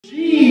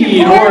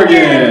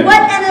Oregon.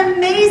 What an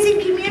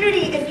amazing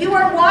community. If you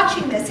are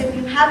watching this, if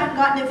you haven't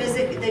gotten to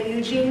visit the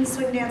Eugene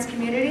Swing Dance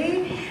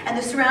community and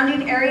the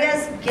surrounding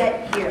areas,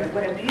 get here.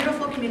 What a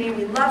beautiful community.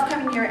 We love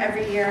coming here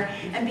every year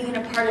and being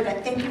a part of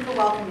it. Thank you for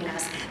welcoming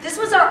us. This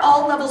was our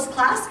all levels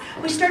class.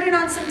 We started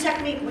on some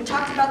technique. We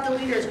talked about the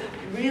leaders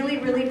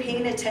really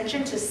paying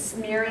attention to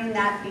smearing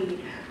that beat,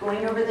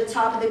 going over the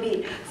top of the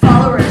beat.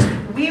 Followers,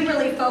 we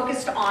really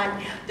focused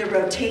on the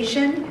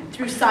rotation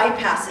through side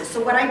passes.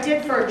 So what I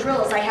did for a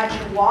drill is I had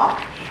you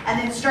walk and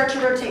then start to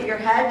rotate your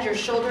head, your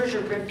shoulders,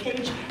 your rib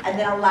cage, and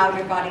then allow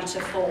your body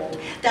to fold.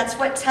 That's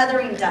what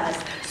tethering does.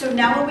 So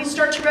now when we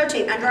start to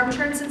rotate underarm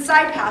turns and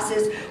side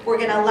passes, we're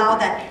going to allow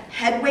that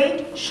head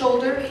weight,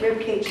 shoulder,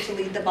 rib cage to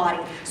lead the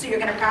body. So you're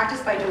going to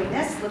practice by doing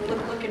this. Look,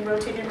 and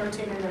rotate and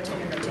rotate and rotate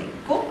and rotate.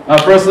 Cool?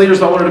 For us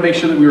leaders, I wanted to make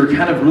sure that we were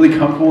kind of really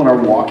comfortable in our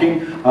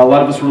walking. A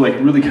lot of us were like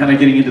really kind of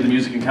getting into the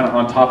music and kind of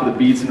on top of the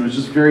beats, and it was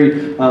just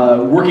very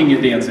working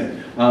at dancing.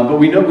 But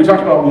we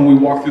talked about when we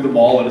walk through the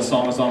mall and a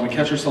song is on, we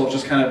catch ourselves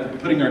just kind of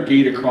putting our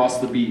gait across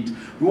the beat.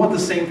 We want the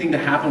same thing to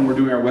happen when we're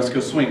doing our West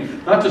Coast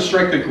swing. Not to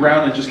strike the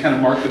ground and just kind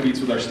of mark the beats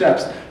with our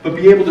steps, but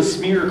be able to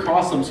smear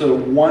across them so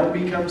 1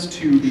 becomes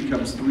 2,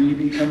 becomes 3,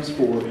 becomes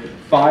 4,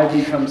 5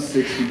 becomes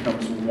 6,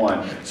 becomes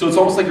 1. So it's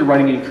almost like you're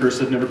writing in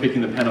cursive, never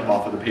picking the pen up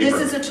off of the paper.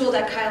 This is a tool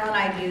that Kyle and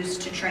I use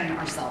to train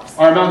ourselves.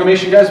 Our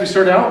amalgamation, guys, we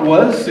started out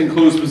was in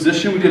closed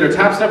position. We did our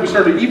tap step. We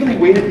started evenly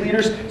weighted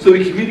leaders so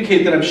we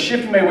communicate that I'm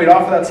shifting my weight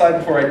off of that side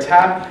before I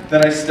tap,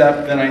 then I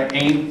step, then I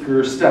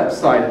anchor, step,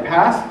 side,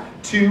 pass,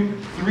 2,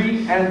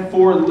 3, and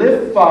 4,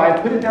 lift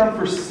 5, put it down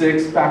for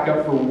 6, back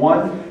up for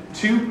 1,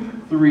 2,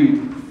 3,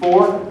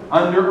 4,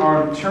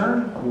 underarm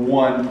turn,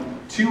 1,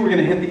 2, we're going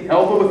to hit the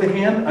elbow with the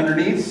hand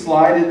underneath,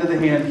 slide into the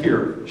hand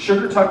here.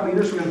 Sugar tuck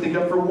leaders, we're going to think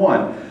up for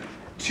 1,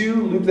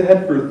 2, loop the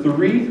head for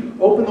 3,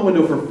 open the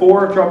window for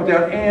 4, drop it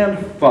down,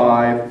 and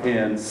 5,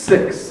 and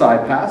 6,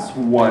 side pass,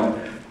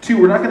 1, 2,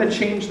 we're not going to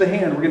change the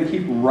hand, we're going to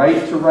keep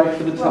right to right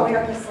for the top.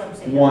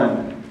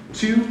 1,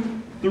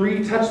 2,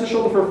 3, touch the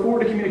shoulder for 4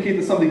 to communicate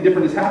that something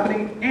different is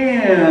happening,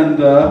 and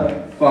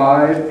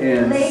 5,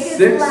 and Leg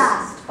 6. is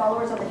last.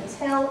 Followers on the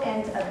tail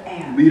end of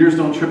and. Leaders,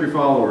 don't trip your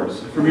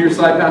followers. From here,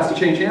 side pass to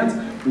change hands.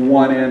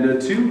 1 and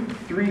a 2,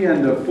 3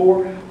 and a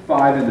 4,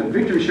 5 and a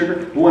victory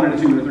sugar. 1 and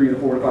a 2 and a 3 and a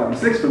 4 and a 5 and a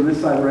 6. From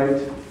this side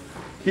right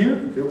here,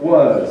 it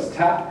was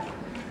tap,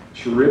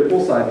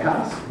 triple side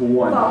pass.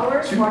 1,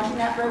 Followers 2, watching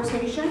that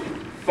rotation.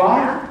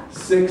 5,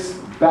 6,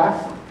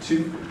 back,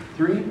 2,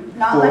 3,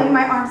 Not 4. letting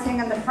my arms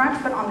hang on the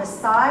front, but on the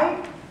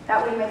side.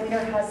 That way my leader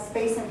has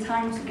space and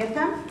time to get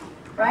them,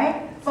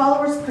 right?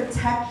 Followers,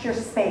 protect your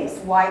space.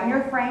 Widen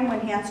your frame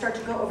when hands start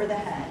to go over the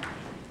head.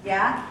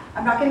 Yeah?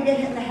 I'm not going to get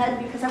hit in the head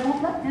because I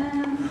won't let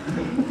him.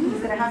 He's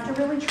going to have to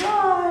really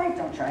try.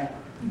 Don't try.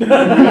 You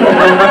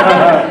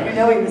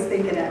know he was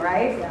thinking it,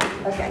 right?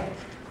 Yeah. Okay.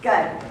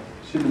 Good.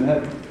 Shoot in the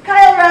head.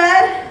 Kyle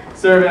Red.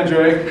 Sarah Van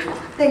Drake.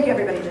 Thank you,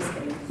 everybody. Just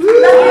kidding.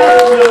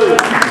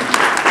 Love you.